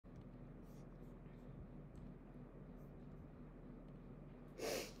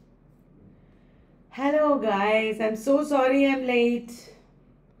Hello guys, I'm so sorry I'm late.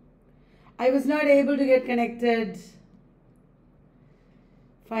 I was not able to get connected.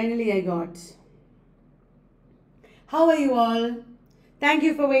 Finally I got. How are you all? Thank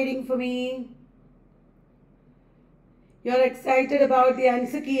you for waiting for me. You're excited about the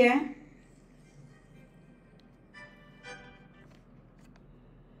answer key, eh?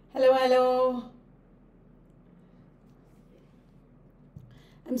 Hello, hello.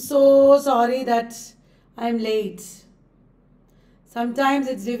 I'm so sorry that I'm late. Sometimes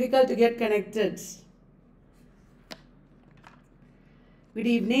it's difficult to get connected. Good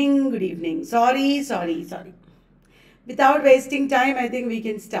evening, good evening. Sorry. Without wasting time, I think we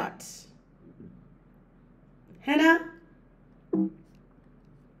can start. Hannah?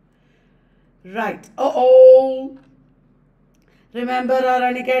 Right. Uh-oh. Remember our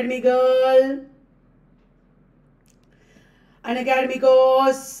Unacademy girl? Unacademy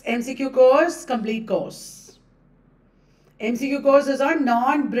course, MCQ course, complete course. MCQ course is on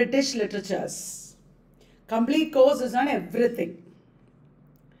non-British literatures. Complete course is on everything.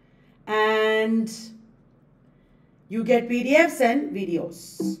 And you get PDFs and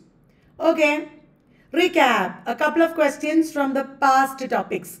videos. Okay. Recap. A couple of questions from the past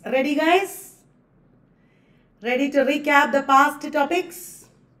topics. Ready, guys? Ready to recap the past topics?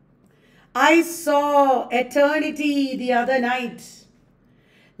 I saw eternity the other night,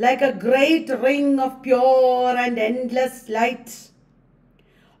 like a great ring of pure and endless light,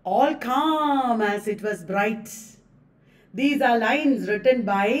 all calm as it was bright. These are lines written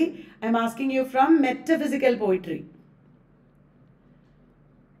by, I'm asking you from metaphysical poetry.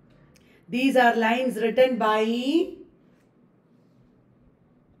 These are lines written by,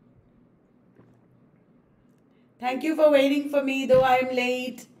 thank you for waiting for me though I'm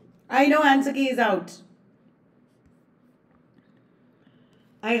late. I know answer key is out.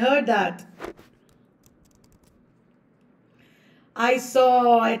 I heard that. I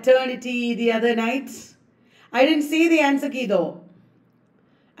saw eternity the other night. I didn't see the answer key though.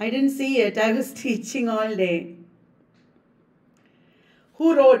 I didn't see it. I was teaching all day.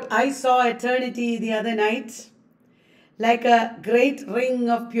 Who wrote I saw eternity the other night, like a great ring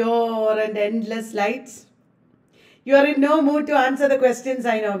of pure and endless light? You are in no mood to answer the questions,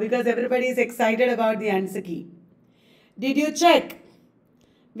 I know, because everybody is excited about the answer key. Did you check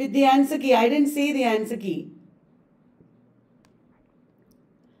with the answer key? I didn't see the answer key.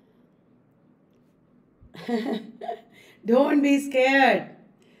 Don't be scared.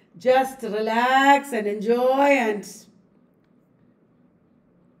 Just relax and enjoy and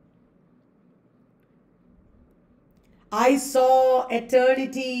I saw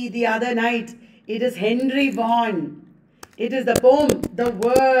eternity the other night. It is Henry Vaughan. It is the poem, The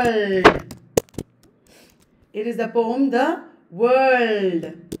World. It is the poem, The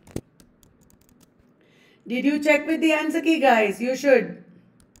World. Did you check with the answer key, guys? You should.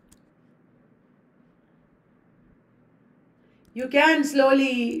 You can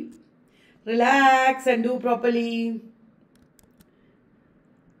slowly relax and do properly.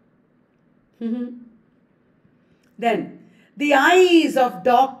 Then, the eyes of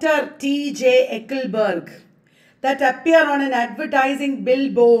Dr. T.J. Eckelberg that appear on an advertising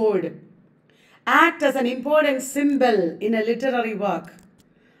billboard act as an important symbol in a literary work.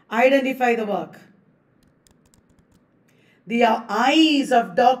 Identify the work. The eyes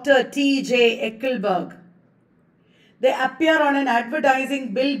of Dr. T.J. Eckelberg. They appear on an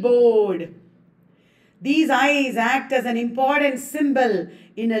advertising billboard. These eyes act as an important symbol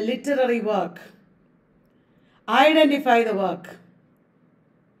in a literary work. Identify the work.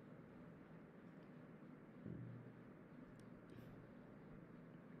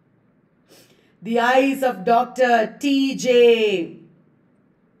 The eyes of Dr. T.J.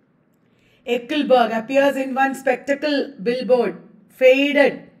 Eckelberg appears in one spectacle billboard,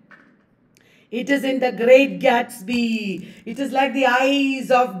 faded. It is in The Great Gatsby. It is like the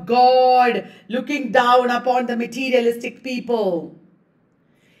eyes of God looking down upon the materialistic people.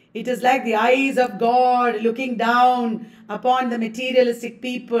 It is like the eyes of God looking down upon the materialistic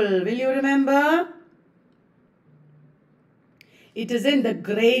people. Will you remember? It is in The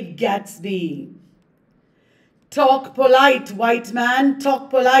Great Gatsby. Talk polite, white man, talk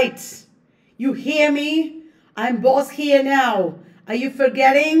polite. You hear me? I'm boss here now. Are you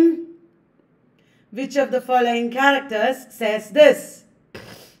forgetting? Which of the following characters says this?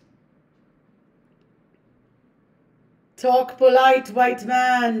 Talk polite, white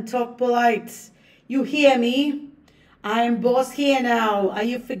man, talk polite. You hear me? I am boss here now. Are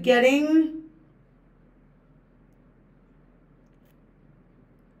you forgetting?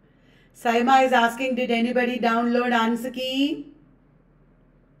 Saima is asking, did anybody download answer key?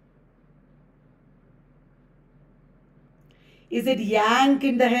 Is it Yank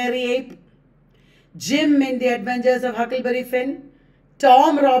in The Hairy Ape? Jim in The Adventures of Huckleberry Finn?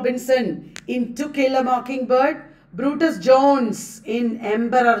 Tom Robinson in To Kill a Mockingbird? Brutus Jones in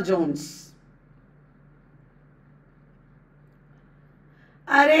Emperor Jones?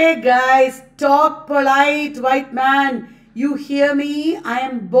 Arey guys, talk polite, white man. You hear me? I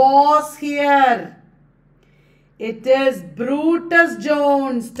am boss here. It is Brutus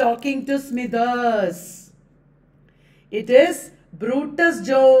Jones talking to Smithers. It is Brutus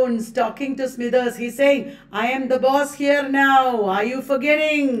Jones talking to Smithers. He's saying, I am the boss here now. Are you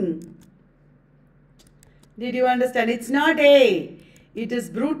forgetting? Did you understand? It's not A. It is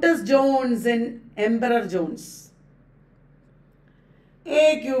Brutus Jones in Emperor Jones.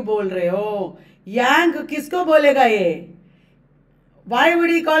 A क्यों बोल रहे हो? Yank किसको बोलेगा ये? Why would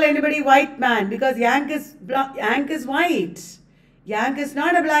he call anybody white man? Because Yank is white. Yank is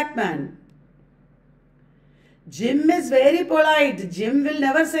not a black man. Jim is very polite. Jim will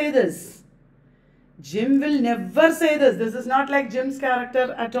never say this. Jim will never say this. This is not like Jim's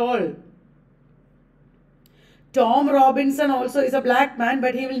character at all. Tom Robinson also is a black man,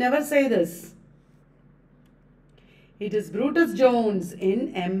 but he will never say this. It is Brutus Jones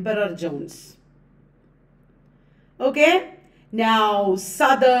in Emperor Jones. Okay? Now,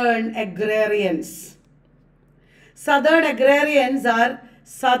 Southern agrarians. Southern agrarians are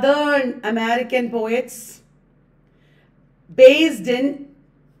Southern American poets based in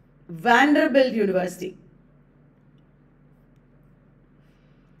Vanderbilt University.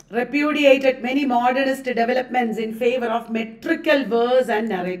 Repudiated many modernist developments in favor of metrical verse and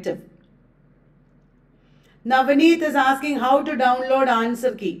narrative. Navaneet is asking how to download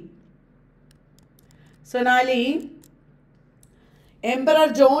answer key. Sonali,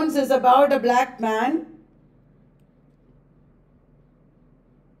 Emperor Jones is about a black man.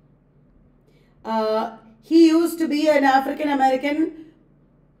 He used to be an African American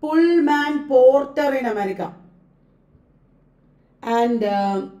Pullman porter in America. And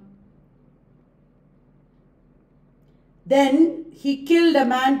then he killed a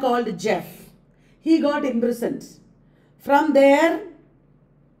man called Jeff. He got imprisoned. From there,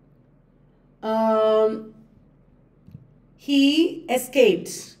 he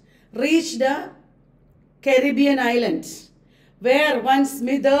escaped, reached the Caribbean island, where one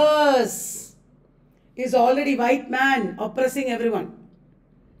Smithers is already white man oppressing everyone.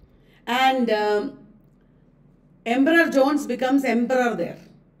 And Emperor Jones becomes emperor there.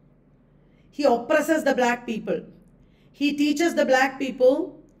 He oppresses the black people. He teaches the black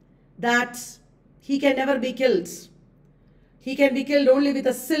people that he can never be killed. He can be killed only with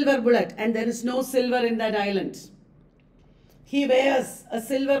a silver bullet, and there is no silver in that island. He wears a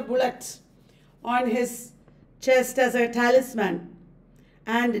silver bullet on his chest as a talisman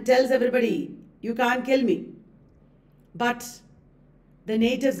and tells everybody, you can't kill me. But the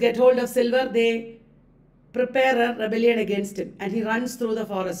natives get hold of silver, they prepare a rebellion against him, and he runs through the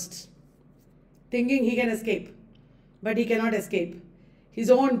forest thinking he can escape, but he cannot escape.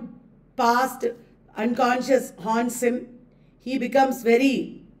 His own past unconscious haunts him. He becomes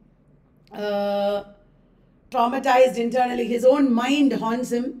very traumatized internally. His own mind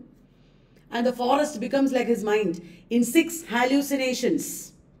haunts him, and the forest becomes like his mind. In 6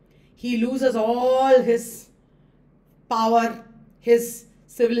 hallucinations, he loses all his power, his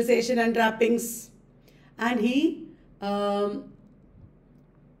civilization and trappings, and he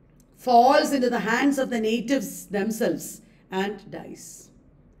falls into the hands of the natives themselves and dies.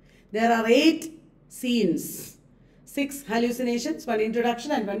 There are 8 scenes, 6 hallucinations, 1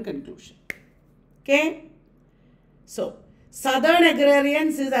 introduction and 1 conclusion. Okay? So, Southern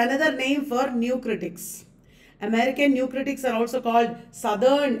agrarians is another name for new critics. American new critics are also called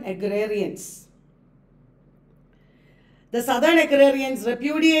Southern agrarians. The Southern agrarians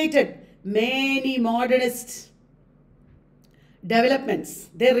repudiated many modernist developments.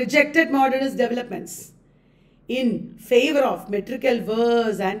 They rejected modernist developments in favor of metrical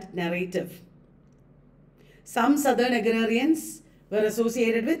verse and narrative. Some Southern agrarians were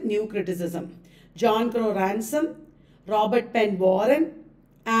associated with new criticism. John Crow Ransom, Robert Penn Warren,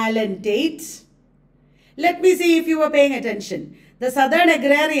 Alan Tate. Let me see if you were paying attention. The Southern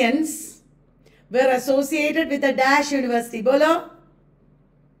agrarians were associated with the Dash University. Bolo?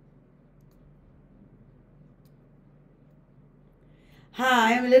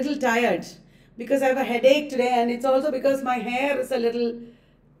 I am a little tired because I have a headache today, and it's also because my hair is a little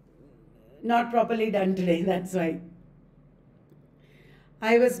not properly done today. That's why.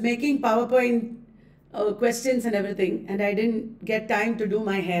 I was making PowerPoint questions and everything, and I didn't get time to do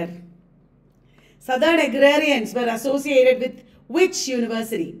my hair. Southern agrarians were associated with which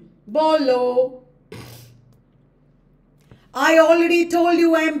university? Bolo. I already told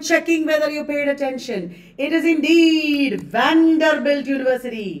you, I am checking whether you paid attention. It is indeed Vanderbilt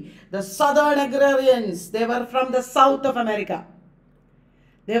University. The Southern Agrarians, they were from the south of America.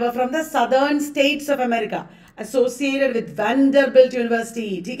 They were from the southern states of America, associated with Vanderbilt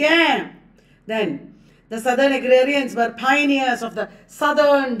University. Okay? Then, the Southern Agrarians were pioneers of the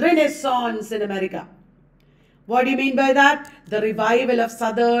Southern Renaissance in America. What do you mean by that? The revival of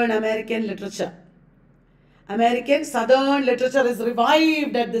Southern American literature. American Southern literature is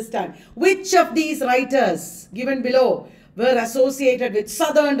revived at this time. Which of these writers given below were associated with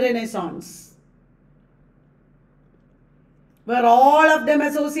Southern Renaissance? Were all of them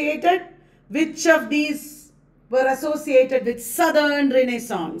associated? Which of these were associated with Southern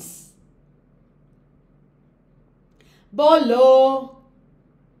Renaissance? Bolo.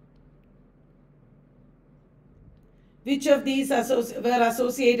 Which of these were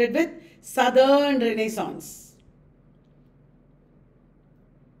associated with Southern Renaissance?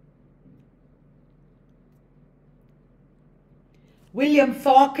 William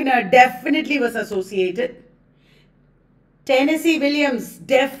Faulkner definitely was associated. Tennessee Williams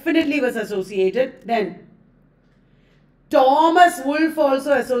definitely was associated. Then Thomas Wolfe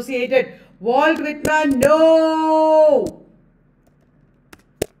also associated. Walt Whitman, no.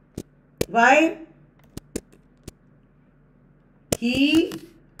 Why? He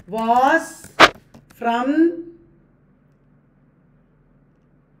was from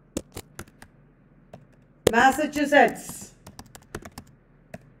Massachusetts,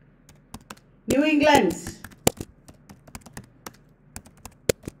 New England.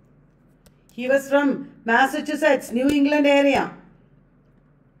 He was from Massachusetts, New England area.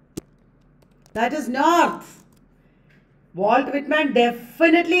 That is north. Walt Whitman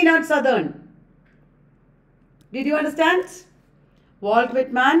definitely not southern. Did you understand? Walt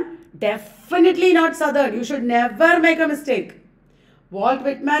Whitman definitely not southern. You should never make a mistake. Walt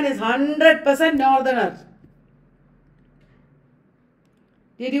Whitman is 100% northerner.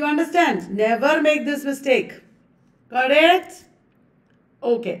 Did you understand? Never make this mistake. Got it?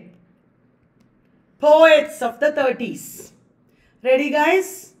 Okay. Poets of the 30s. Ready,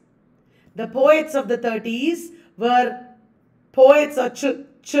 guys? The poets of the 30s were poets or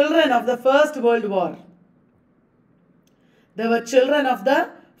children of the First World War. They were children of the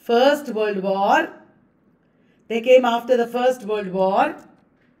First World War. They came after the First World War.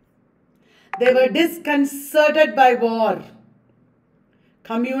 They were disconcerted by war,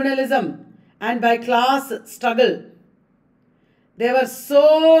 communalism, and by class struggle. They were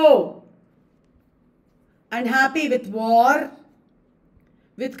so unhappy with war,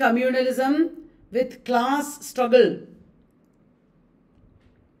 with communalism, with class struggle.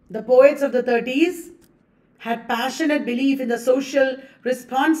 The poets of the 30s had passionate belief in the social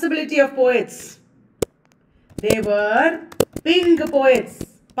responsibility of poets. They were pink poets,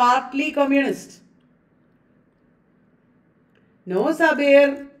 partly communist. No,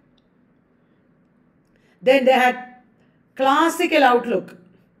 Sabir. Then they had classical outlook,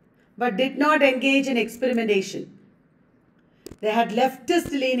 but did not engage in experimentation. They had leftist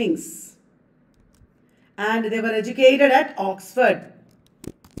leanings, and they were educated at Oxford.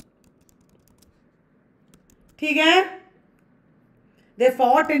 ठीक है? They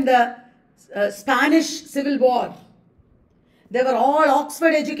fought in the Spanish Civil War. They were all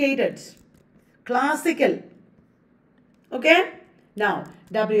Oxford educated, classical. Okay? Now,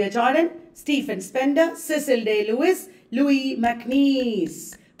 W.H. Auden, Stephen Spender, Cecil Day Lewis, Louis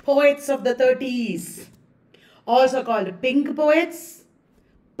MacNeice, poets of the 30s. Also called pink poets,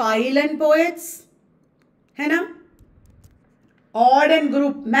 pylon poets. है ना? Auden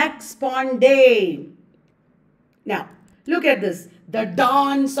group, Max Ponday. Now, look at this. The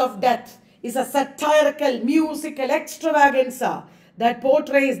Dance of Death is a satirical musical extravaganza that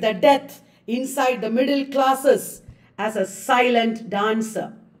portrays the death inside the middle classes as a silent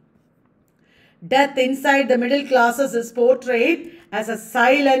dancer. Death inside the middle classes is portrayed as a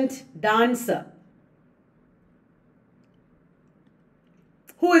silent dancer.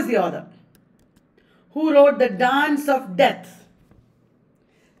 Who is the author? Who wrote The Dance of Death?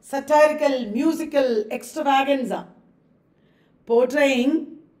 Satirical musical extravaganza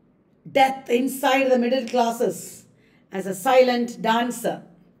portraying death inside the middle classes as a silent dancer.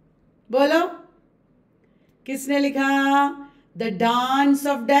 Bolo? किसने लिखा The Dance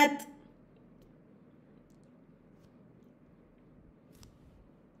of Death?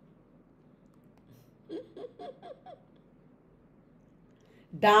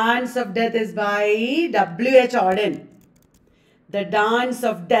 Dance of Death is by W.H. Auden. The Dance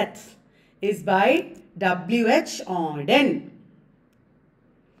of Death is by W.H. Auden.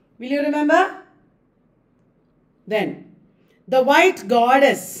 Will you remember? Then, The White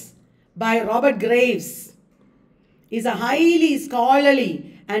Goddess by Robert Graves is a highly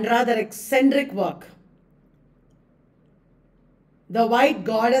scholarly and rather eccentric work. The White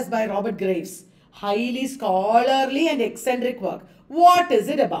Goddess by Robert Graves. Highly scholarly and eccentric work. What is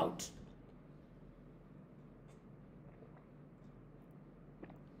it about?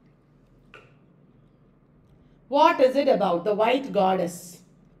 What is it about? The White Goddess.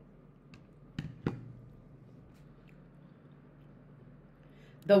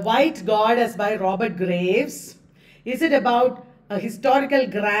 The White Goddess by Robert Graves. Is it about a historical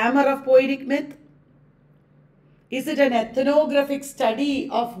grammar of poetic myth? Is it an ethnographic study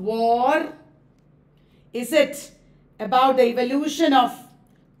of war? Is it about the evolution of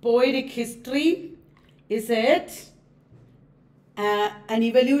poetic history? Is it an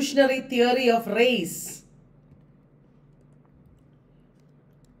evolutionary theory of race?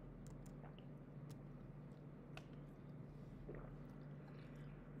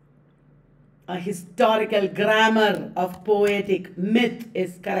 A historical grammar of poetic myth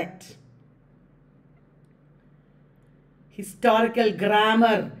is correct. Historical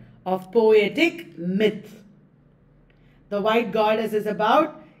grammar of poetic myth. The White Goddess is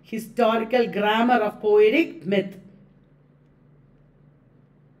about historical grammar of poetic myth.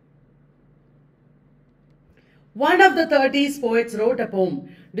 One of the 30s poets wrote a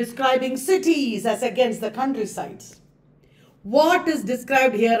poem describing cities as against the countryside. What is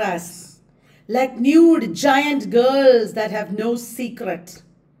described here as? Like nude giant girls that have no secret.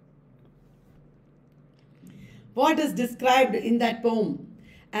 What is described in that poem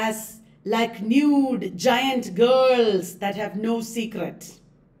as like nude giant girls that have no secret?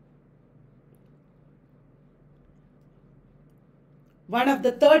 One of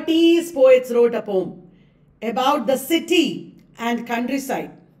the 30s poets wrote a poem about the city and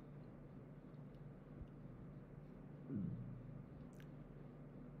countryside.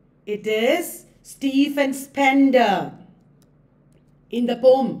 It is Stephen Spender in the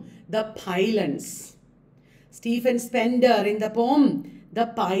poem The Pylons. Stephen Spender in the poem The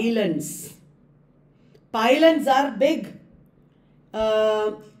Pylons. Pylons are big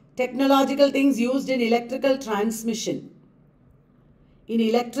technological things used in electrical transmission. In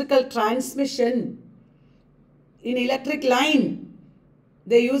electrical transmission, in electric line,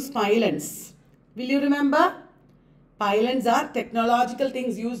 they use pylons. Will you remember? Pylons are technological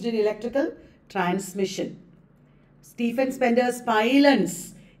things used in electrical transmission. Stephen Spender's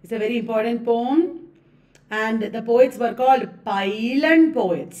Pylons is a very important poem, and the poets were called pylon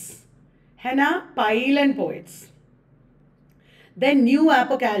poets. Henna, pylon poets. Then New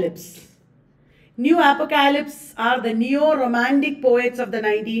Apocalypse. New Apocalypse are the neo-romantic poets of the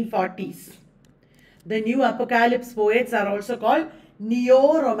 1940s. The New Apocalypse poets are also called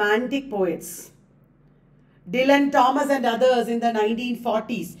neo-romantic poets. Dylan Thomas and others in the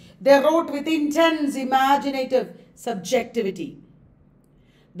 1940s, they wrote with intense imaginative subjectivity.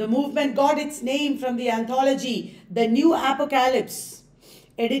 The movement got its name from the anthology The New Apocalypse,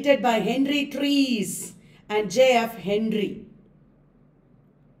 edited by Henry Trees and J.F. Henry.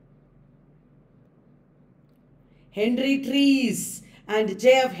 Henry Trees and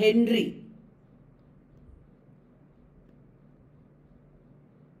J.F. Henry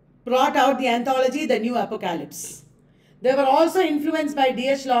brought out the anthology The New Apocalypse. They were also influenced by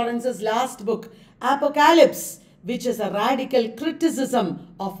D.H. Lawrence's last book, Apocalypse, which is a radical criticism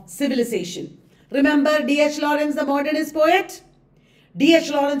of civilization. Remember D.H. Lawrence, the modernist poet? D.H.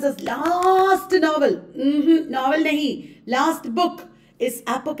 Lawrence's last novel, last book is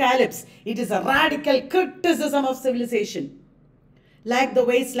Apocalypse. It is a radical criticism of civilization, like The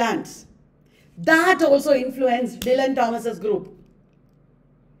Wasteland. That also influenced Dylan Thomas's group.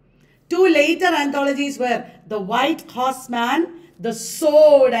 Two later anthologies were The White Horseman, The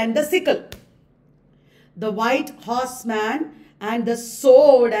Sword and the Sickle. The White Horseman and The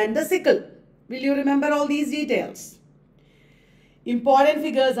Sword and the Sickle. Will you remember all these details? Important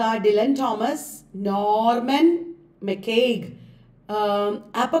figures are Dylan Thomas, Norman McCaig.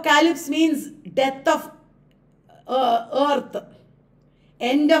 Apocalypse means death of earth,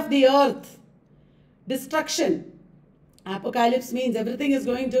 end of the earth, destruction. Apocalypse means everything is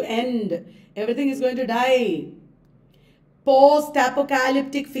going to end, everything is going to die.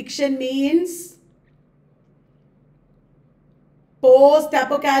 Post-apocalyptic fiction means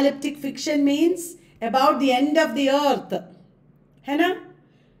about the end of the earth. Henna?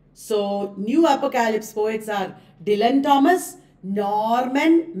 So, New Apocalypse poets are Dylan Thomas,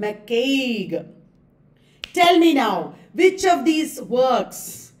 Norman McCaig. Tell me now, which of these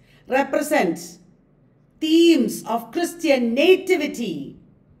works represent themes of Christian nativity?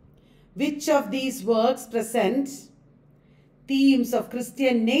 Which of these works present themes of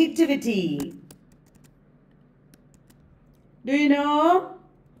Christian nativity? Do you know?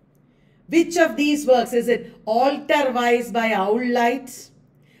 Which of these works? Is it Altar Wise by Owl Light,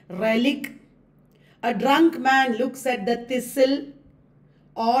 Relic, A Drunk Man Looks at the Thistle,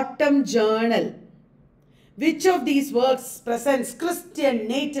 Autumn Journal? Which of these works presents Christian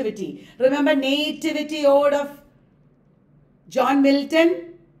nativity? Remember Nativity Ode of John Milton?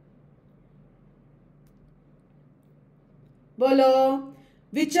 Bolo.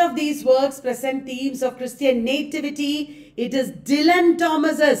 Which of these works present themes of Christian nativity? It is Dylan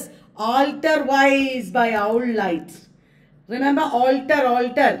Thomas's Altar Wise by Owl Light. Remember altar,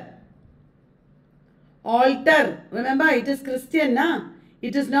 altar. Altar. Remember it is Christian, na?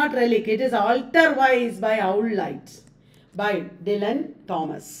 It is not Relic. It is Altar Wise by Owl Light by Dylan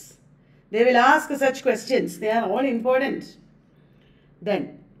Thomas. They will ask such questions. They are all important.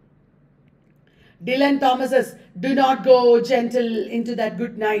 Then, Dylan Thomas's Do Not Go Gentle Into That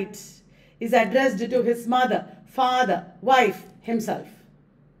Good Night is addressed to his mother, father, wife, himself.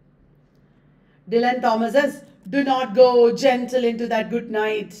 Dylan Thomas's Do Not Go Gentle Into That Good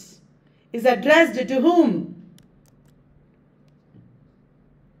Night is addressed to whom?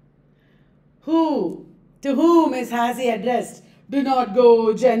 Who? To whom has he addressed? Do not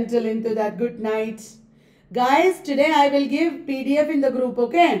go gentle into that good night. Guys, today I will give PDF in the group,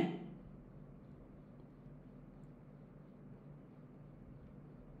 okay?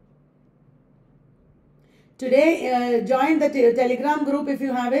 Today, join the Telegram group if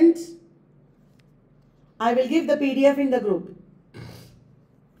you haven't. I will give the PDF in the group.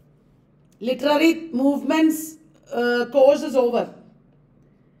 Literary movements course is over.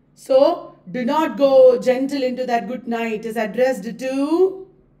 So, do not go gentle into that good night is addressed to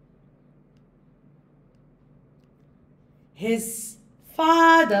his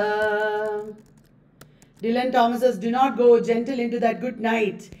father. Dylan Thomas's Do Not Go Gentle Into That Good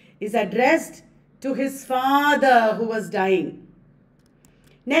Night is addressed to his father who was dying.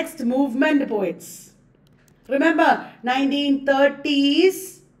 Next, movement poets. Remember,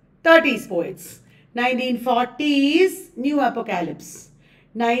 1930s poets. 1940s, New Apocalypse.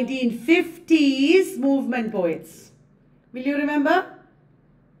 1950s movement poets. Will you remember?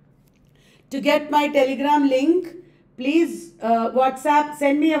 To get my Telegram link, please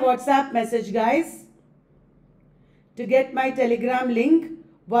send me a WhatsApp message, guys. To get my Telegram link,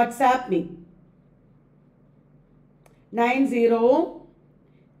 WhatsApp me.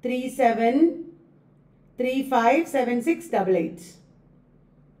 9037357688.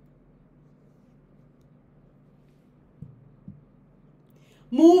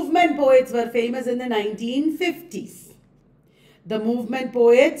 Movement poets were famous in the 1950s. The movement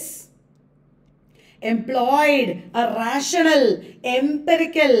poets employed a rational,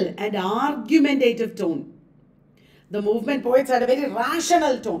 empirical and argumentative tone. The movement poets had a very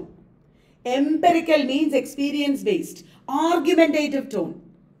rational tone. Empirical means experience-based. Argumentative tone.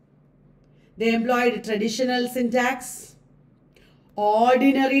 They employed traditional syntax,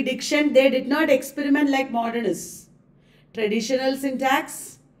 ordinary diction. They did not experiment like modernists. Traditional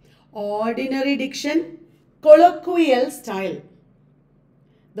syntax, ordinary diction, colloquial style.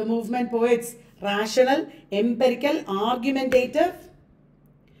 The movement poets, rational, empirical, argumentative,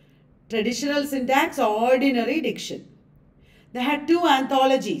 traditional syntax, ordinary diction. They had two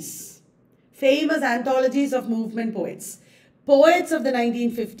anthologies, famous anthologies of movement poets. Poets of the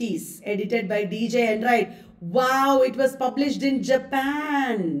 1950s, edited by D.J. Enright. Wow, it was published in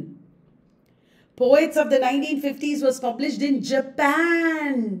Japan. Poets of the 1950s was published in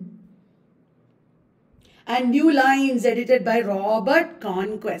Japan. And New Lines, edited by Robert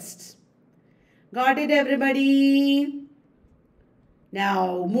Conquest. Got it, everybody?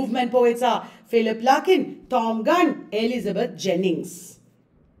 Now, movement poets are Philip Larkin, Tom Gunn, Elizabeth Jennings.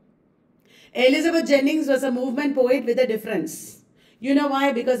 Elizabeth Jennings was a movement poet with a difference. You know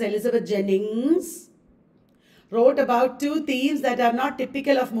why? Because Elizabeth Jennings wrote about two themes that are not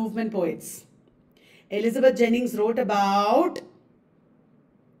typical of movement poets. Elizabeth Jennings wrote about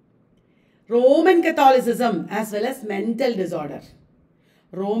Roman Catholicism as well as mental disorder.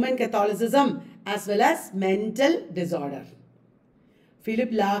 Roman Catholicism as well as mental disorder.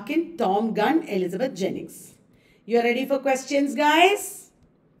 Philip Larkin, Tom Gunn, Elizabeth Jennings. You are ready for questions, guys?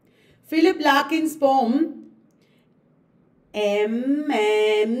 Philip Larkin's poem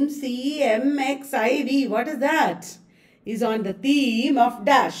MMCMXIV, what is that? Is on the theme of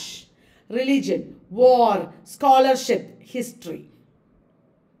dash, religion, war, scholarship, history.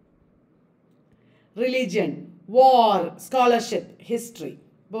 Religion, war, scholarship, history.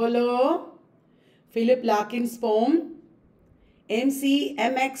 Bolo. Philip Larkin's poem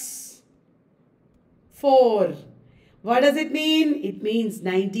MCMX4. What does it mean? It means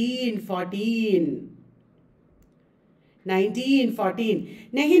 1914. 1914.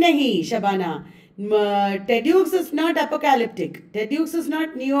 Nahi nahi, Shabana. Tedukes is not apocalyptic. Tedukes is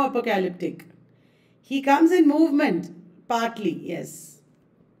not neo-apocalyptic. He comes in movement, partly, yes.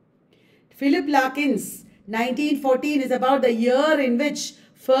 Philip Larkin's 1914 is about the year in which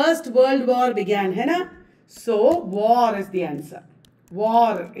First World War began. है ना? So, war is the answer.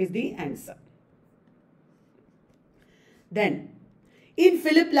 War is the answer. Then, in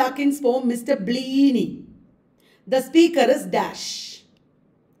Philip Larkin's poem, Mr. Bleeny, the speaker is Dash.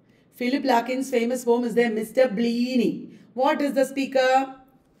 Philip Larkin's famous poem is there, Mr. Bleeny. What is the speaker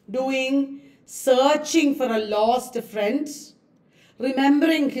doing? Searching for a lost friend,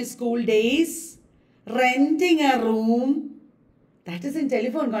 remembering his school days, renting a room. That is in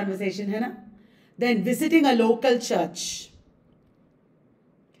telephone conversation, hai na? Then visiting a local church.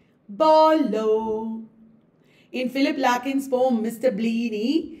 Bolo. In Philip Larkin's poem, Mr.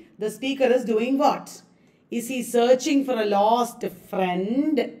 Bleeny, the speaker is doing what? Is he searching for a lost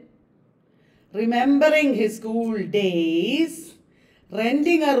friend? Remembering his school days?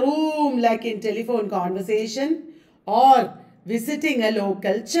 Renting a room like in telephone conversation? Or visiting a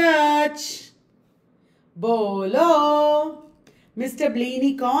local church? Bolo. Mr.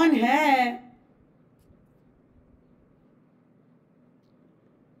 Bleeny कौन है?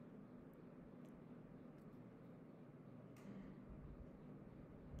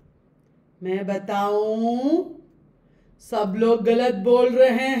 मैं बताऊं, सब लोग गलत बोल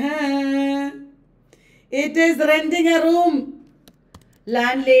रहे हैं. It is renting a room.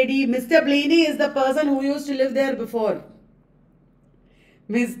 Landlady, Mr. Bleeny is the person who used to live there before.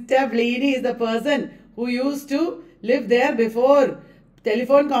 Mr. Bleeny is the person who used to live there before.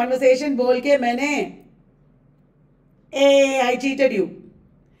 Telephone conversation बोल के मैंने, I cheated you.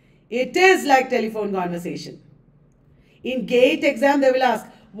 It is like telephone conversation. In GATE exam, they will ask,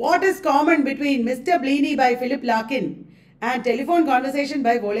 what is common between Mr. Bleeny by Philip Larkin and telephone conversation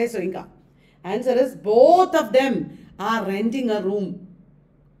by Vole Soinka? Answer is both of them are renting a room.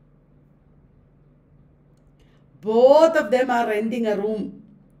 Both of them are renting a room.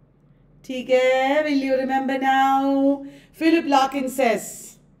 ठीक है? Will you remember now? Philip Larkin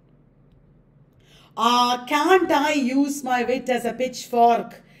says, can't I use my wit as a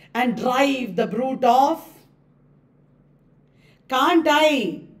pitchfork and drive the brute off? Can't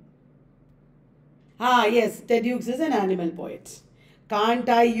I? Yes, Ted Hughes is an animal poet. Can't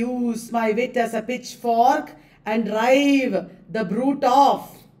I use my wit as a pitchfork and drive the brute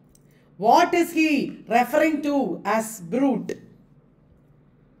off? What is he referring to as brute?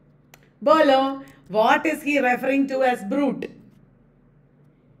 Bolo, what is he referring to as brute?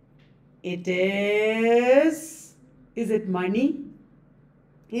 It is it money?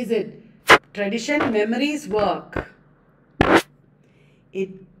 Is it tradition, memories, work?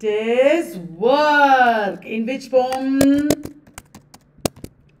 It is work. In which poem?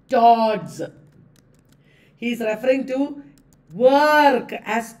 Toads. He is referring to work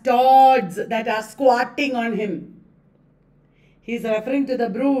as toads that are squatting on him. He is referring to the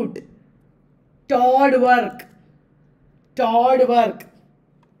brute. Toad work. Toad work.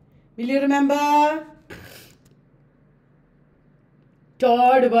 Will you remember?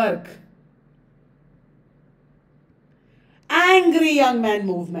 Toad work. Angry young man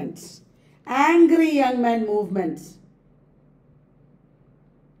movement. Angry young man movement.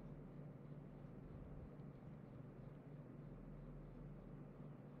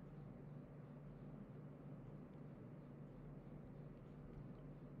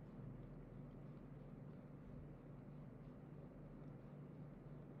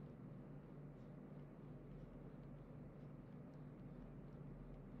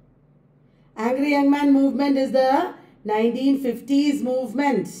 Angry young man movement is the 1950s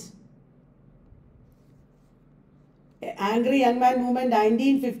movement. Angry young man movement,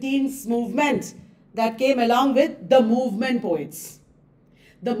 1915s movement that came along with the movement poets.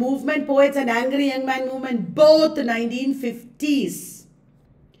 The movement poets and angry young man movement, both 1950s.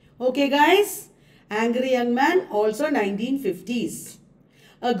 Okay guys, angry young man also 1950s.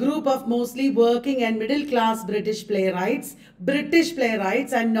 A group of mostly working and middle class British playwrights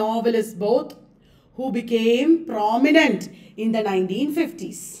and novelists both, who became prominent in the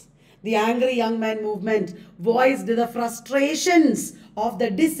 1950s. The angry young man movement voiced the frustrations of the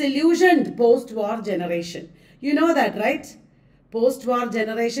disillusioned post-war generation. You know that, right? Post-war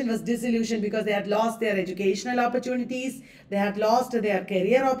generation was disillusioned because they had lost their educational opportunities. They had lost their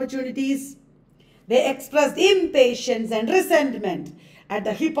career opportunities. They expressed impatience and resentment at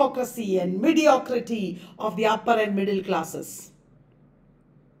the hypocrisy and mediocrity of the upper and middle classes.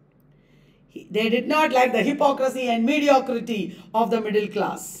 They did not like the hypocrisy and mediocrity of the middle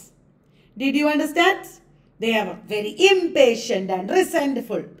class. Did you understand? They are very impatient and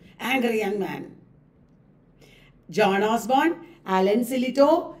resentful, angry young man. John Osborne, Alan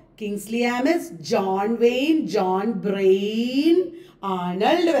Silito, Kingsley Amis, John Wayne, John Brain,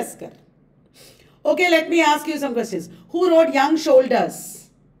 Arnold Wesker. Okay, let me ask you some questions. Who wrote Young Shoulders?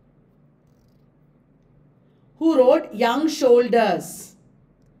 Who wrote Young Shoulders?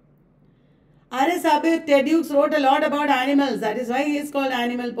 R.S. Abir Ted Hughes wrote a lot about animals. That is why he is called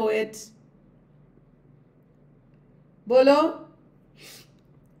animal poet. Bolo.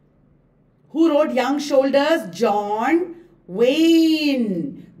 Who wrote Young Shoulders? John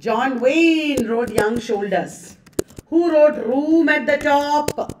Wayne. John Wayne wrote Young Shoulders. Who wrote Room at the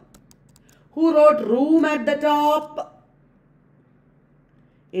Top? Who wrote Room at the Top?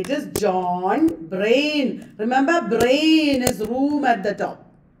 It is John Brain. Remember, Brain is Room at the Top.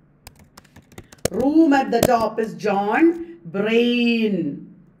 Room at the Top is John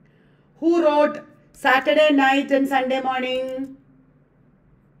Brain. Who wrote Saturday Night and Sunday Morning?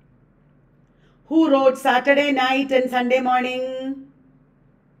 Who wrote Saturday Night and Sunday Morning?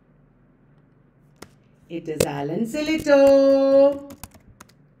 It is Alan Silito.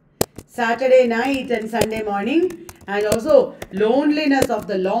 Saturday Night and Sunday Morning, and also Loneliness of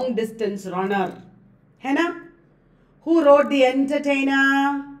the Long Distance Runner. Henna? Who wrote The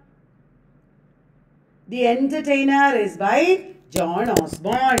Entertainer? The Entertainer is by John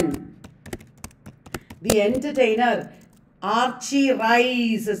Osborne. The Entertainer, Archie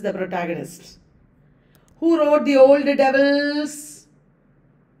Rice is the protagonist. Who wrote The Old Devils?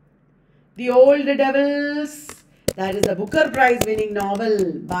 The Old Devils. That is a Booker Prize winning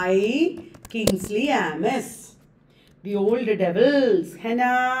novel by Kingsley Amis. The Old Devils.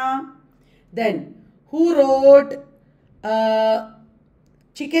 Henna. Then, who wrote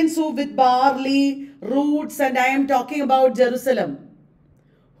Chicken Soup with Barley, Roots, and I Am Talking About Jerusalem?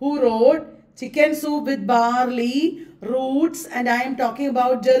 Who wrote Chicken Soup with Barley, Roots, and I Am Talking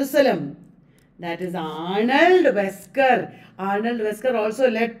About Jerusalem? That is Arnold Wesker. Arnold Wesker also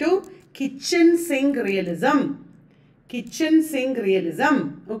led to kitchen sink realism. Kitchen sink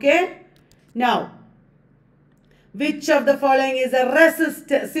realism. Okay. Now, which of the following is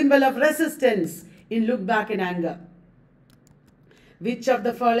a symbol of resistance in Look Back in Anger? Which of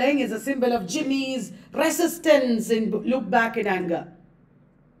the following is a symbol of Jimmy's resistance in Look Back in Anger?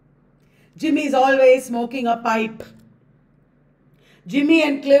 Jimmy is always smoking a pipe. Jimmy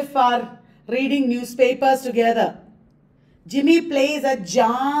and Cliff are reading newspapers together. Jimmy plays a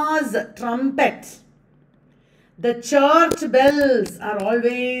jazz trumpet. The church bells are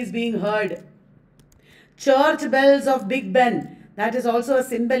always being heard. Church bells of Big Ben. That is also a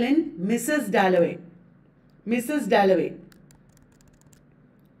symbol in Mrs. Dalloway. Mrs. Dalloway.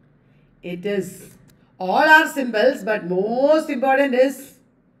 It is, all are symbols, but most important is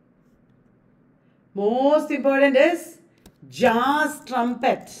jazz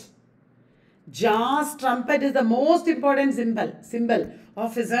trumpet. Jazz trumpet is the most important symbol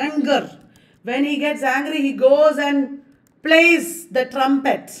of his anger. When he gets angry, he goes and plays the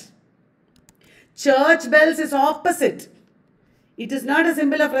trumpet. Church bells is opposite. It is not a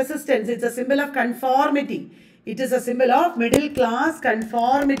symbol of resistance. It's a symbol of conformity. It is a symbol of middle class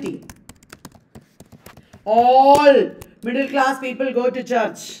conformity. All middle class people go to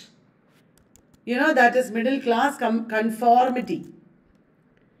church. You know, that is middle class conformity.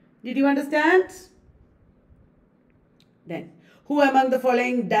 Did you understand? Then, who among the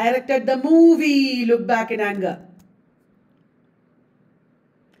following directed the movie Look Back in Anger?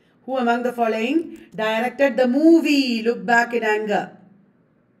 Who among the following directed the movie Look Back in Anger?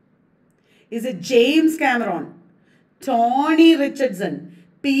 Is it James Cameron, Tony Richardson,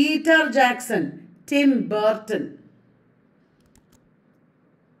 Peter Jackson, Tim Burton?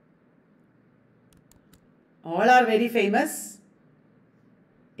 All are very famous.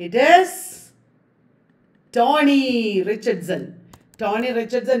 It is Tony Richardson. Tony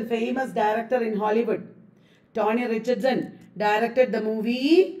Richardson, famous director in Hollywood. Tony Richardson directed the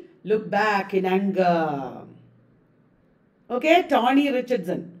movie Look Back in Anger. Okay, Tony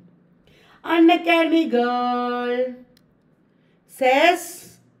Richardson. Unacademy girl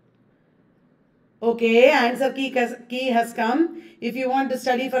says, okay, answer key has come. If you want to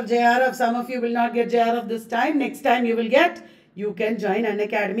study for JRF, some of you will not get JRF this time. Next time you will get. You can join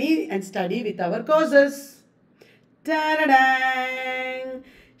Unacademy and study with our courses. Ta-da-dang!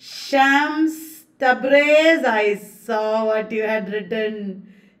 Shams Tabriz, I saw what you had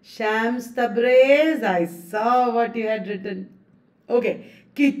written. Shams Tabriz, I saw what you had written. Okay,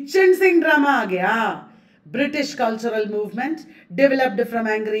 kitchen sink drama आ गया. British cultural movement, developed from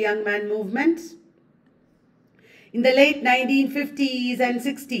angry young man movement. In the late 1950s and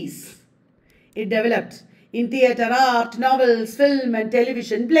 60s, it developed in theatre, art, novels, film and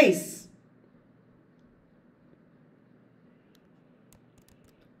television plays.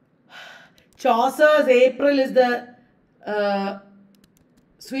 Chaucer's April is the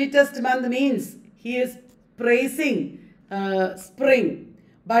sweetest month, means he is praising spring.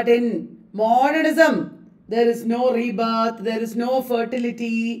 But in modernism, there is no rebirth, there is no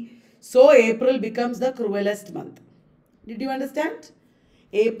fertility. So April becomes the cruelest month. Did you understand?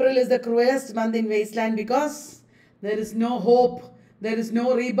 April is the cruelest month in wasteland because there is no hope, there is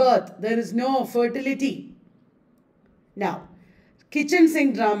no rebirth, there is no fertility. Now, kitchen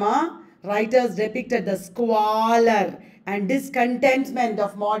sink drama, writers depicted the squalor and discontentment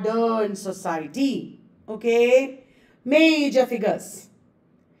of modern society. Okay? Major figures.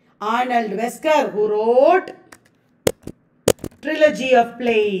 Arnold Wesker, who wrote trilogy of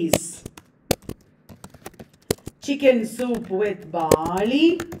plays. Chicken soup with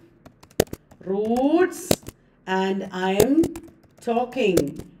barley, roots, and I am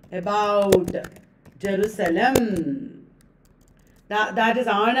talking about Jerusalem. That is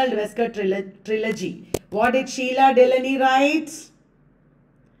Arnold Wesker trilogy. What did Sheila Delaney write?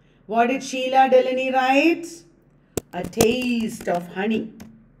 What did Sheila Delaney write? A taste of honey.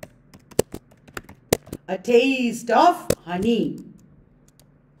 A taste of honey.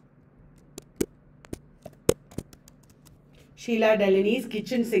 Sheila Delaney's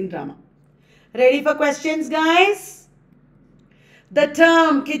kitchen sink drama. Ready for questions, guys? The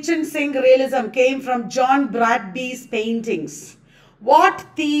term kitchen sink realism came from John Bradby's paintings. What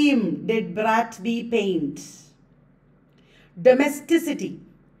theme did Bradby paint? Domesticity,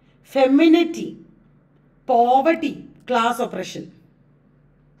 femininity, poverty, class oppression.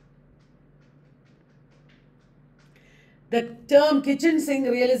 The term kitchen sink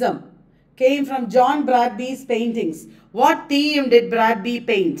realism came from John Bradby's paintings. What theme did Bradby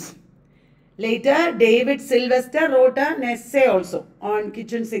paint? Later, David Sylvester wrote an essay also on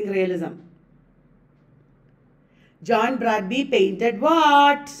kitchen sink realism. John Bradby painted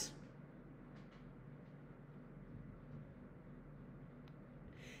what?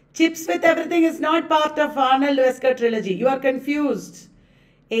 Chips with Everything is not part of Arnold Wesker trilogy. You are confused.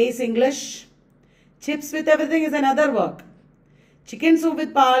 A is English. Chips with Everything is another work. Chicken Soup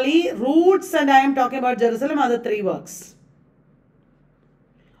with Barley, Roots, and I am talking about Jerusalem are the three works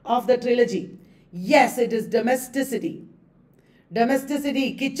of the trilogy. Yes, it is domesticity.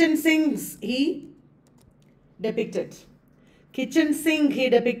 Domesticity, kitchen sinks he depicted. Kitchen sink he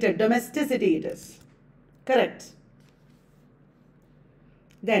depicted. Domesticity it is. Correct.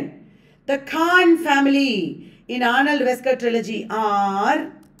 Then, the Khan family in Arnold Wesker trilogy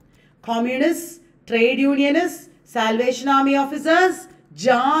are communists, trade unionists, Salvation Army officers,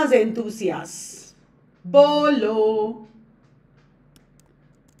 jazz enthusiasts. Bolo.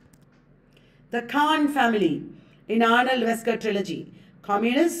 The Khan family in Arnold Wesker trilogy.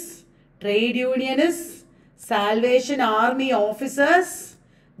 Communists, trade unionists, Salvation Army officers,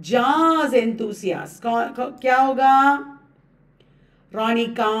 jazz enthusiasts. क्या होगा?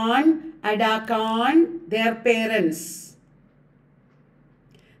 Ronnie Khan, Ada Khan, their parents.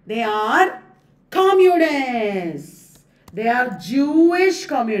 They are communists. They are Jewish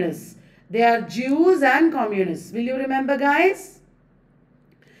communists. They are Jews and communists. Will you remember, guys?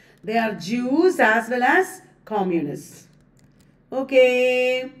 They are Jews as well as communists.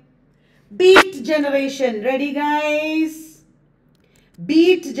 Okay. Beat generation. Ready, guys?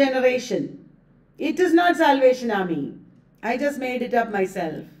 Beat generation. It is not Salvation Army. I just made it up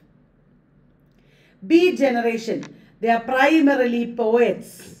myself. Beat generation. They are primarily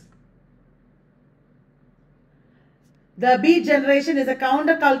poets. The Beat generation is a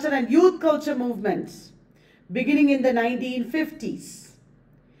counterculture and youth culture movement beginning in the 1950s.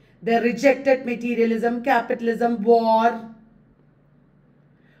 They rejected materialism, capitalism, war,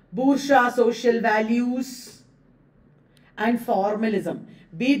 bourgeois social values, and formalism.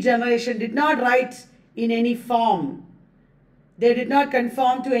 Beat generation did not write in any form. They did not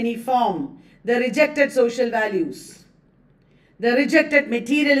conform to any form. They rejected social values. They rejected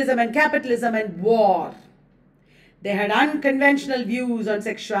materialism and capitalism and war. They had unconventional views on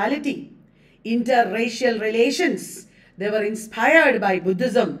sexuality, interracial relations. They were inspired by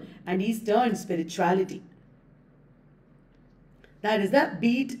Buddhism and Eastern spirituality. That is the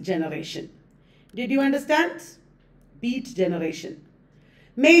Beat generation. Did you understand? Beat generation.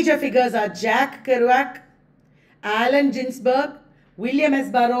 Major figures are Jack Kerouac, Allen Ginsberg, William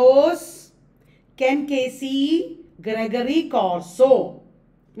S. Burroughs, Ken Kesey, Gregory Corso.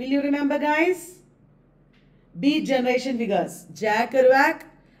 Will you remember, guys? Beat generation figures. Jack Kerouac,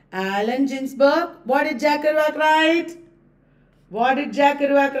 Allen Ginsberg. What did Jack Kerouac write? What did Jack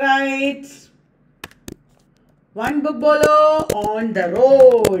Kerouac write? One book bolo, On the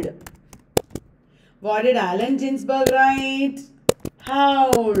Road. What did Allen Ginsberg write?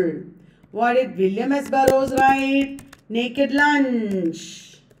 Howl. What did William S. Burroughs write? Naked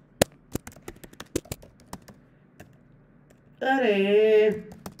Lunch. Arey.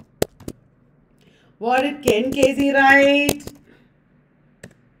 What did Ken Casey write?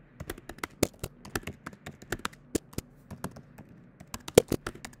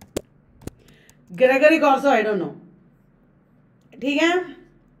 Gregory Corso, I don't know. Okay?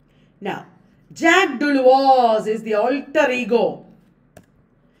 Now, Jack Dulwas is the alter ego.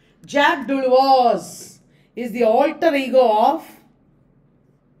 Jack Dulwas is the alter ego of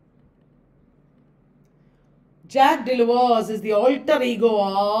Jack Dulwas is the alter ego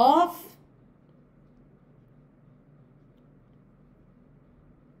of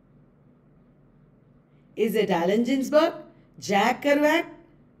Is it Allen Ginsberg, Jack Kerouac,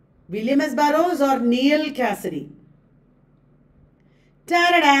 William S. Burroughs or Neil Cassidy?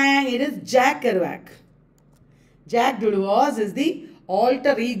 Ta-da-dang! It is Jack Kerouac. Jack Dulwas is the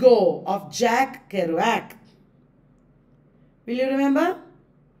alter ego of Jack Kerouac. Will you remember?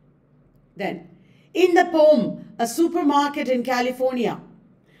 Then, in the poem, A Supermarket in California,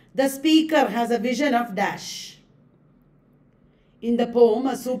 the speaker has a vision of dash. In the poem,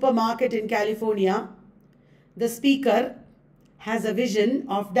 A Supermarket in California, the speaker has a vision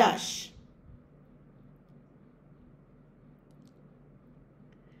of dash.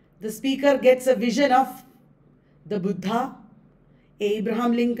 The speaker gets a vision of the Buddha,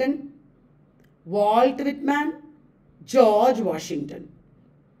 Abraham Lincoln, Walt Whitman, George Washington.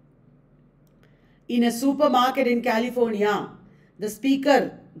 In a supermarket in California, the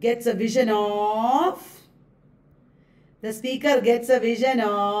speaker gets a vision of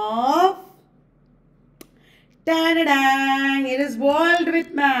ta-da-dang! It is Walt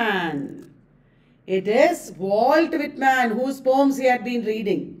Whitman. It is Walt Whitman whose poems he had been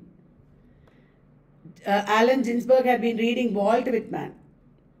reading. Allen Ginsberg had been reading Walt Whitman.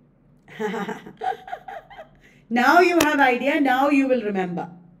 Now you have idea, now you will remember.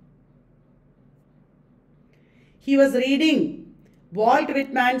 He was reading Walt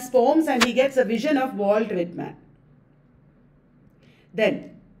Whitman's poems and he gets a vision of Walt Whitman.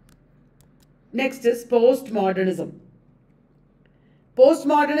 Then, next is postmodernism.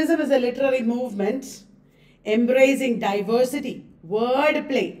 Postmodernism is a literary movement embracing diversity,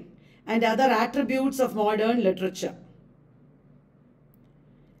 wordplay, and other attributes of modern literature.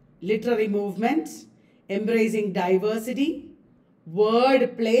 Literary movement embracing diversity,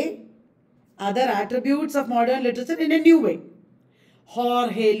 wordplay, other attributes of modern literature in a new way.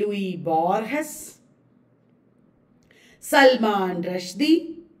 Jorge Luis Borges, Salman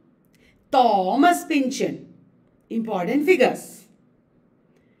Rushdie, Thomas Pynchon, important figures.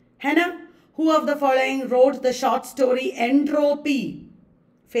 Hannah, who of the following wrote the short story Entropy?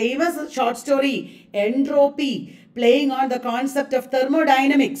 Famous short story Entropy, playing on the concept of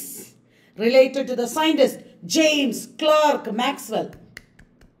thermodynamics related to the scientist James Clerk Maxwell.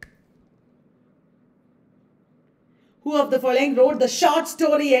 Who of the following wrote the short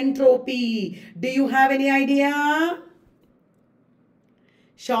story Entropy? Do you have any idea?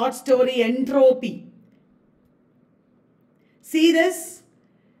 Short story Entropy. See this?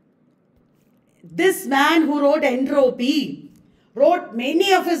 This man who wrote Entropy wrote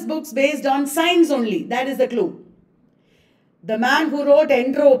many of his books based on science only. That is the clue. The man who wrote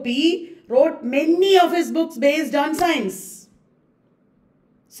Entropy wrote many of his books based on science.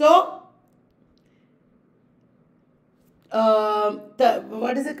 So,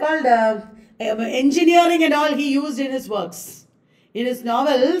 what is it called? Engineering and all he used in his works. In his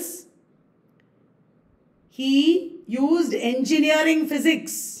novels, he used engineering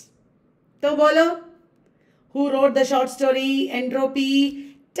physics. So, bolo, who wrote the short story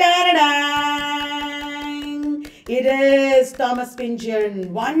Entropy? Ta-da-dang! It is Thomas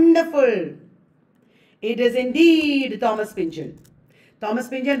Pynchon. Wonderful. It is indeed Thomas Pynchon. Thomas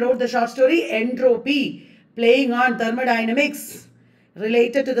Pynchon wrote the short story Entropy, playing on thermodynamics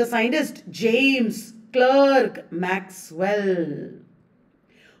related to the scientist James Clerk Maxwell.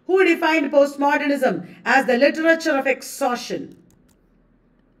 Who defined postmodernism as the literature of exhaustion?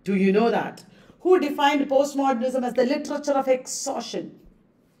 Do you know that? Who defined postmodernism as the literature of exhaustion?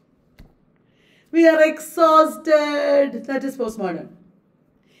 We are exhausted. That is postmodern.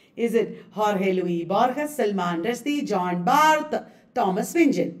 Is it Jorge Luis Borges, Salman Rushdie, John Barth, Thomas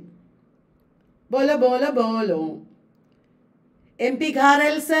Pynchon? Bolo, bolo, bolo. MP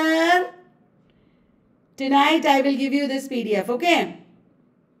Gharel, sir. Tonight I will give you this PDF, okay?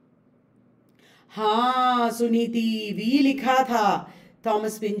 हाँ Suniti, we लिखा था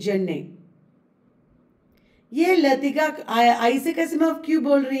Thomas पिंजन ने. ये Latika Isaac Asimov क्यों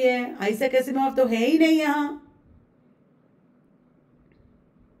बोल रही है? Isaac Asimov तो है ही नहीं यहाँ.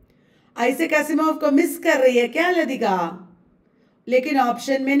 आइजैक एसिमोव को मिस कर रही है क्या लतिका? लेकिन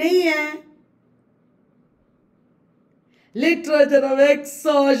ऑप्शन में नहीं है. Literature of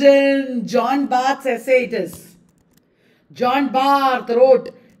exhaustion. John Barth's essay it is. John Barth wrote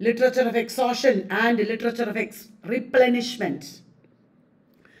Literature of Exhaustion and Literature of Replenishment.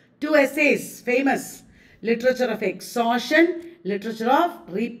 Two essays, famous. Literature of Exhaustion, Literature of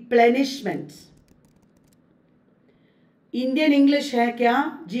Replenishment. Indian English है क्या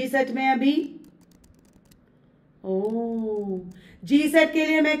जी सेट में अभी? ओह, जी set के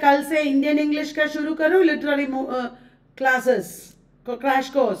लिए मैं कल से Indian English का शुरू करूं लिटरेरी क्लासेस को क्रैश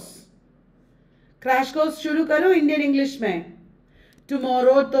कोर्स शुरू करूं इंडियन इंग्लिश में.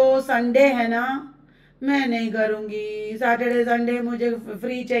 टुमारो तो संडे है ना, मैं नहीं करूंगी. सैटरडे संडे मुझे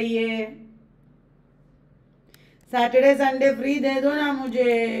फ्री चाहिए. सैटरडे संडे फ्री दे दो ना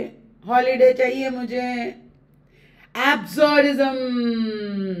मुझे, हॉलीडे चाहिए मुझे. Absurdism,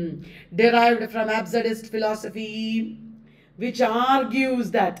 derived from absurdist philosophy, which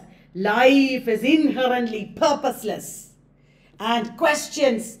argues that life is inherently purposeless and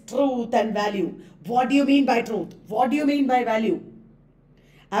questions truth and value. What do you mean by truth? What do you mean by value?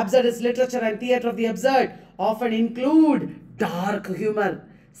 Absurdist literature and theatre of the absurd often include dark humor,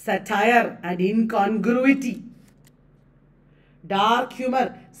 satire and incongruity. Dark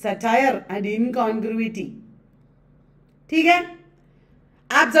humor, satire and incongruity. ठीक है.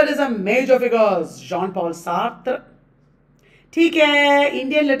 Absurdism, major figures, Jean Paul Sartre. ठीक है.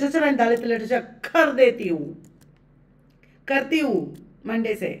 Indian literature and Dalit literature करती हूँ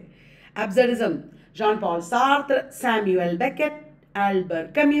Monday से. Absurdism, Jean Paul Sartre, Samuel Beckett,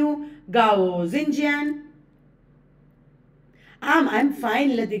 Albert Camus, Gao Xingjian. I'm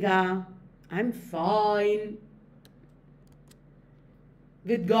fine, Latika. I'm fine.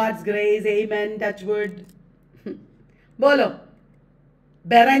 With God's grace, amen, touch wood. बोलो.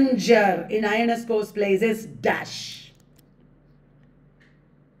 Berenger in Ionesco's plays is dash.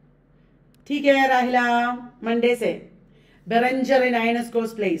 ठीक है राहिला, Monday से. Berenger in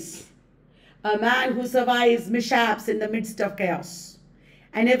Ionesco's plays. A man who survives mishaps in the midst of chaos.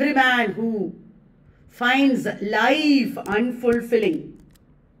 And every man who finds life unfulfilling.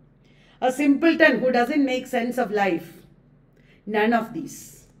 A simpleton who doesn't make sense of life. None of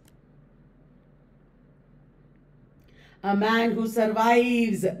these. A man who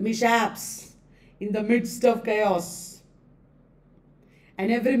survives mishaps in the midst of chaos.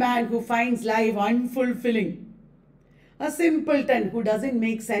 And every man who finds life unfulfilling. A simpleton who doesn't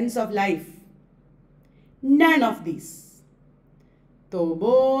make sense of life. None of these. तो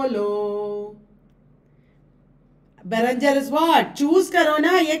बोलो. Berenger is what? Choose करो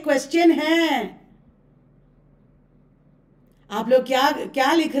ना, ये question है. आप लोग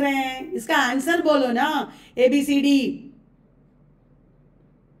क्या लिख रहे हैं? इसका आंसर बोलो ना. ABCD.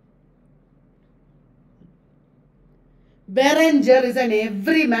 Berenger is an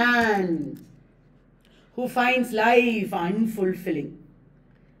everyman who finds life unfulfilling.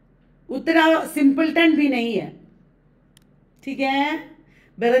 उतना simpleton भी नहीं है. ठीक है?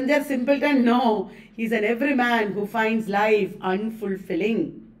 Berenger simpleton, no. He's an everyman who finds life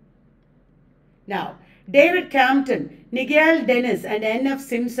unfulfilling. Now, David Campton, Nigel Dennis and N.F.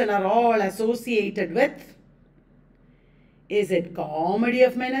 Simpson are all associated with. Is it comedy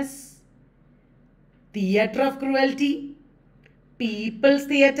of menace? Theatre of cruelty? People's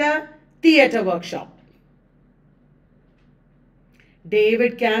theatre? Theatre workshop.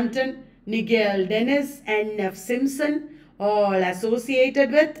 David Campton, Nigel Dennis, N.F. Simpson, all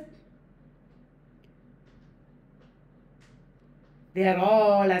associated with. They are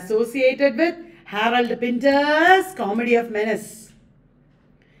all associated with Harold Pinter's Comedy of Menace.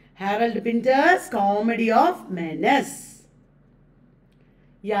 Harold Pinter's Comedy of Menace.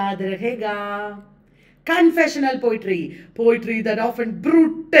 याद रहेगा. Confessional poetry. Poetry that often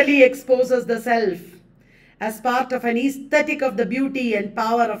brutally exposes the self as part of an aesthetic of the beauty and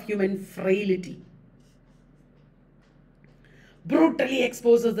power of human frailty. Brutally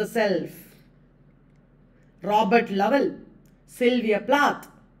exposes the self. Robert Lovell, Sylvia Plath,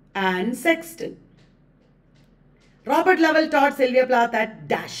 and Sexton. Robert Lovell taught Sylvia Plath at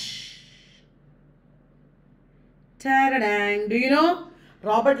Dash. Ta-da-dang. Do you know?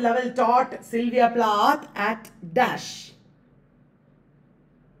 Robert Lovell taught Sylvia Plath at Dash.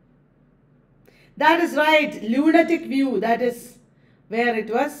 That is right. Lunatic View. That is where it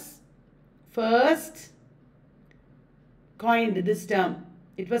was first coined this term?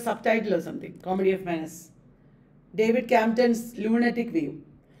 It was subtitle or something. Comedy of Menace. David Campton's Lunatic View.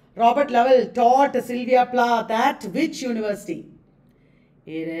 Robert Lovell taught Sylvia Plath at which university?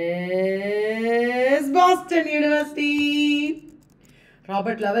 It is Boston University.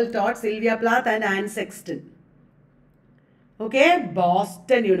 Robert Lovell taught Sylvia Plath and Anne Sexton. Okay,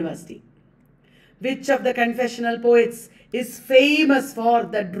 Boston University. Which of the confessional poets is famous for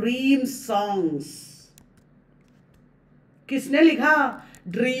the dream songs? किसने लिखा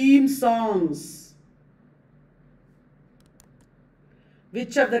dream songs?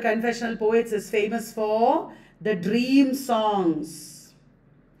 Which of the confessional poets is famous for the dream songs?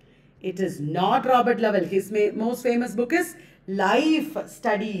 It is not Robert Lovell. His most famous book is Life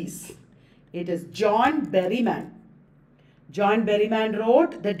Studies. It is John Berryman. John Berryman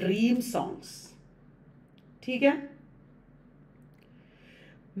wrote the dream songs. ठीक है?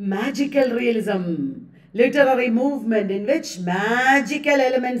 Magical realism. Literary movement in which magical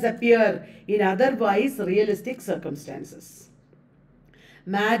elements appear in otherwise realistic circumstances.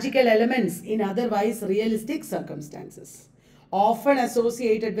 Magical elements in otherwise realistic circumstances. Often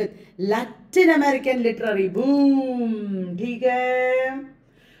associated with Latin American literary boom. ठीक है?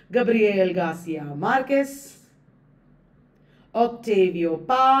 Gabriel Garcia Marquez, Octavio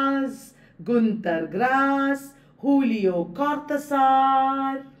Paz, Gunther Grass, Julio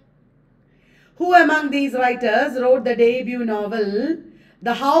Cortázar. Who among these writers wrote the debut novel,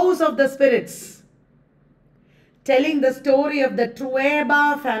 The House of the Spirits, telling the story of the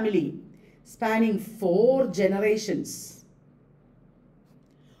Trueba family, spanning 4 generations?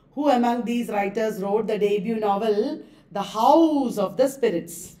 Who among these writers wrote the debut novel, The House of the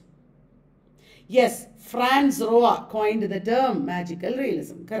Spirits? Yes, Franz Roa coined the term magical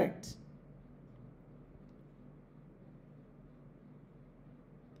realism. Correct.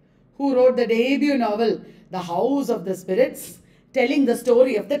 Who wrote the debut novel, The House of the Spirits, telling the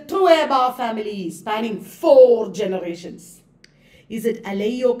story of the Trueba family, spanning 4 generations? Is it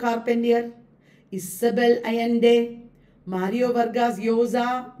Alejo Carpentier? Isabel Allende? Mario Vargas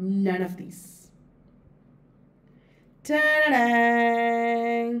Llosa? None of these.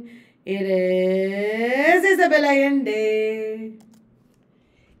 Ta-da-dang! It is Isabel Allende.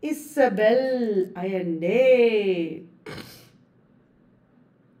 Isabel Allende.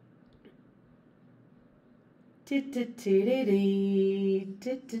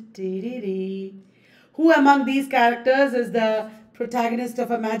 Who among these characters is the protagonist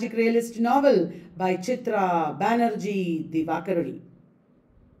of a magic realist novel by Chitra Banerjee Divakaruni?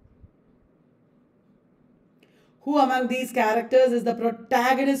 Who among these characters is the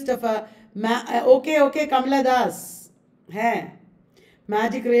protagonist of a okay Kamala Das hai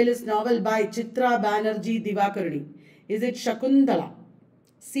magic realist novel by Chitra Banerjee Divakaruni? Is it Shakuntala,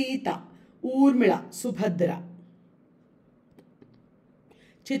 Sita, Urmila, Subhadra?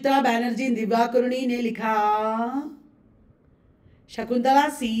 Chitra Banerjee Divakaruni ने लिखा शकुंतला,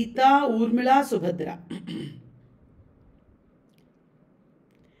 सीता, उर्मिला, सुभद्रा.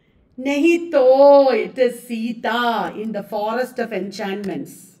 नहीं तो, it is Sita in the forest of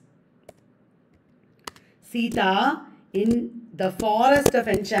enchantments. Sita in the forest of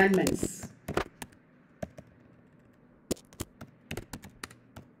enchantments.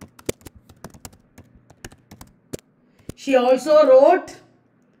 She also wrote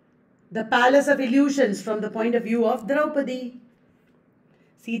The Palace of Illusions from the point of view of Draupadi.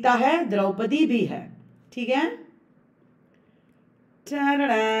 Sita है, द्रौपदी भी है. ठीक है?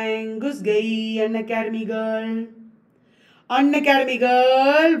 घुस गई Unacademy girl. Unacademy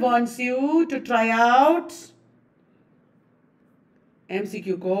girl wants you to try out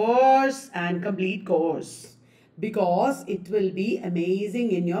MCQ course and complete course because it will be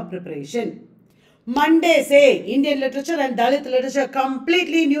amazing in your preparation. Monday say Indian literature and Dalit literature,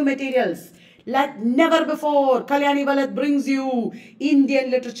 completely new materials. Like never before, Kalyani Vallath brings you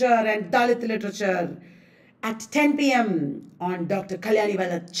Indian literature and Dalit literature at 10 p.m. on Dr. Kalyani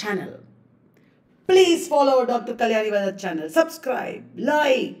Vallath channel. Please follow Dr. Kalyani Vallath channel. Subscribe,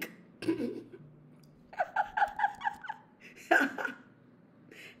 like.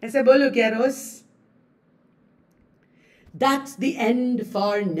 ऐसे बोलो क्या रोज? That's the end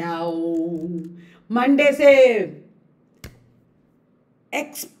for now. Monday say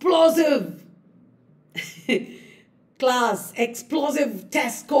explosive class, explosive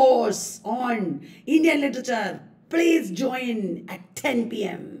test course on Indian literature. Please join at 10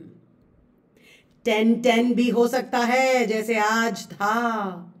 p.m. 10:10 भी हो सकता है जैसे आज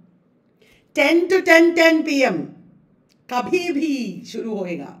था. 10 to 10 p.m. कभी भी शुरू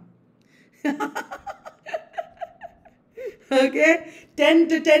होएगा. Okay, 10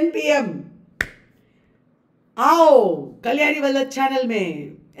 to 10 p.m. आओ कल्याणी वल्लभ चैनल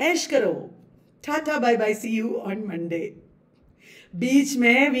में ऐश करो. Tata bye bye, C you on Monday. बीच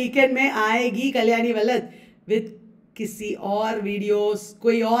में वीकेंड में आएगी कल्याणी वल्लभ विद किसी और वीडियोस,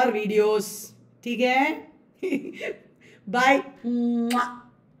 कोई और वीडियोस. ठीक है. Bye.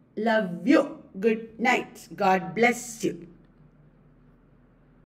 Love you. Good night. God bless you.